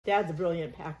Dad's a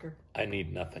brilliant packer. I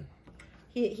need nothing.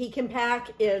 He can pack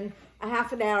in a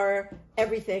half an hour,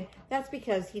 everything. That's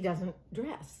because he doesn't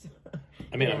dress.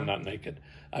 I mean, I'm not naked.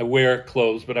 I wear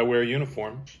clothes, but I wear a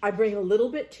uniform. I bring a little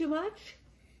bit too much,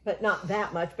 but not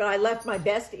that much. But I left my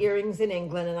best earrings in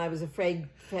England, and I was afraid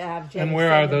to have Jenny. And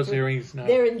where are those earrings now?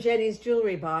 They're in Jenny's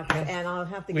jewelry box, and I'll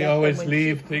have to get them. We always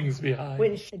leave things behind.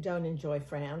 I don't enjoy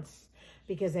France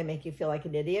because they make you feel like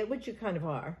an idiot, which you kind of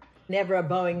are. Never a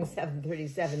Boeing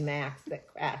 737 MAX that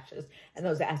crashes, and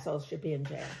those assholes should be in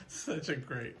jail. Such a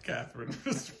great Catherine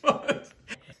response.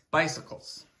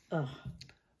 Bicycles. Ugh.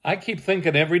 I keep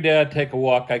thinking every day I take a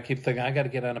walk, I keep thinking I got to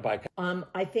get on a bike.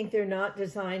 I think they're not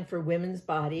designed for women's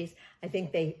bodies. I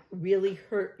think they really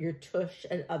hurt your tush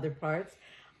and other parts.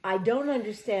 I don't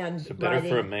understand. Is it better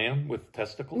for a man with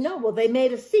testicles? No, well, they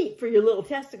made a seat for your little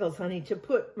testicles, honey, to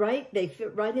put, right? They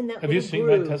fit right in that Have little you seen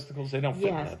groove. my testicles? They don't fit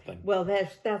in that thing. Well,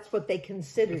 that's what they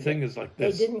considered. The thing is like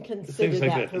this. They didn't consider that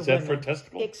like for Is that women. for a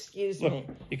testicle? Excuse Look, me.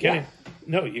 You can't.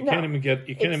 No, you can't even get.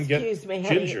 You can't even get Excuse me,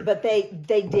 honey, ginger. but they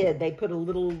did. They put a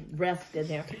little rest in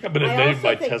there. I've been invaded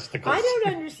by testicles. I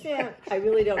don't understand. I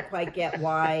really don't quite get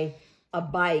why a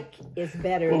bike is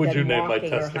better What would than you name my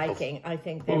walking or testicles? hiking. I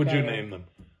think What would better. you name them?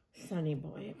 Sunny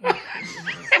Boy.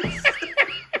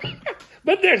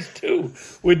 But there's two.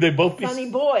 Would they both be Sunny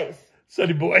Boys.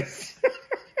 Sunny Boys?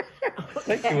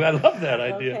 Thank you. I love that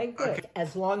idea. Okay, good.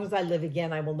 As long as I live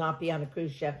again, I will not be on a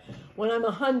cruise ship. When I'm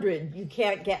 100, you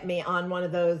can't get me on one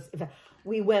of those.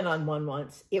 We went on one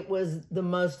once. It was the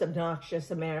most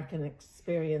obnoxious American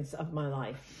experience of my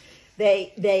life.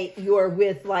 You're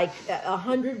with like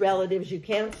 100 relatives you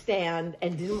can't stand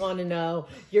and didn't want to know.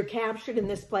 You're captured in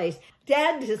this place.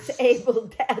 Dad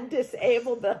disabled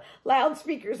the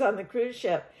loudspeakers on the cruise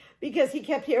ship because he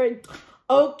kept hearing,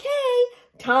 okay,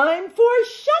 time for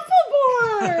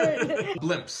shuffleboard.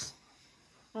 Blimps.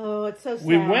 Oh, it's so sad.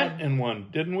 We went in one,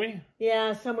 didn't we?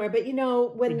 Yeah, somewhere. But you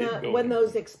know, when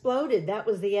those exploded, that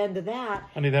was the end of that.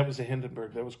 Honey, that was a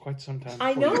Hindenburg. That was quite some time.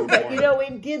 I know, but you know,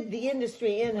 it did the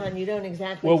industry in, hon. You don't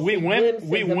exactly. Well, we went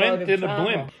in a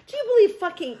blimp. Do you believe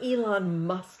fucking Elon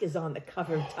Musk is on the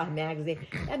cover of Time magazine?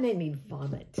 That made me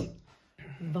vomit.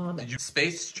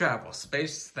 Space travel,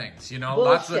 space things. You know,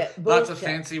 Bullshit, lots of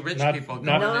fancy rich people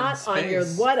going not in space. On your.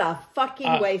 What a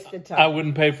fucking waste of time. I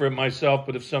wouldn't pay for it myself,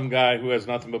 but if some guy who has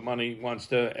nothing but money wants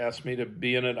to ask me to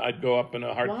be in it, I'd go up in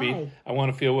a heartbeat. Why? I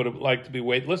want to feel what it's like to be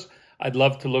weightless. I'd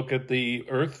love to look at the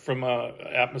Earth from a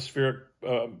atmospheric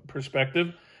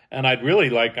perspective. And I'd really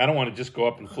like, I don't want to just go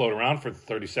up and float around for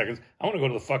 30 seconds. I want to go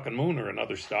to the fucking moon or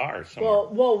another star somewhere.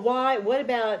 Well, why? What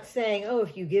about saying, oh,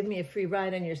 if you give me a free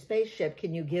ride on your spaceship,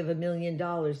 can you give $1 million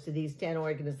to these 10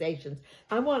 organizations?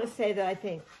 I want to say that I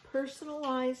think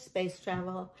personalized space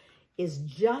travel is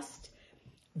just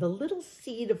the little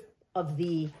seed of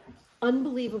the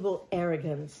unbelievable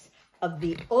arrogance of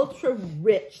the ultra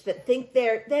rich that think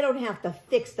they don't have to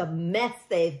fix the mess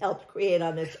they've helped create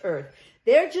on this earth.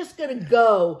 They're just going to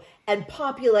go and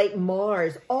populate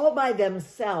Mars all by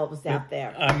themselves out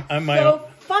there. So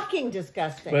fucking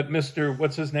disgusting. But Mr.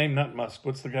 What's his name? Not Musk.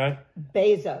 What's the guy?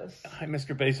 Bezos. Hi,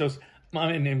 Mr. Bezos.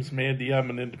 My name's Mandy. I'm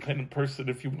an independent person.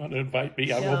 If you want to invite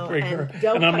me, I will bring her.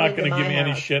 And I'm not going to give you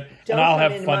any shit. Don't and I'll come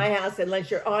have into fun. my house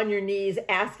unless you're on your knees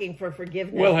asking for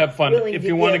forgiveness. We'll have fun. If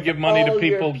you want to give money to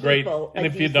people, great. And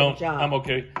if you don't, job. I'm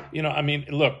okay. You know, I mean,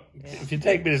 look, if you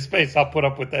take me to space, I'll put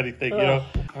up with anything, you know.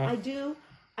 I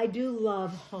do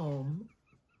love home.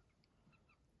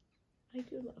 I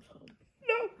do love home.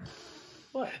 No.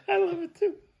 What? I love it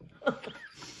too.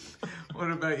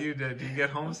 What about you, Dad? Do you get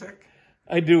homesick?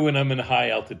 I do when I'm in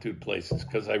high altitude places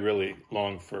because I really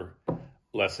long for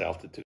less altitude.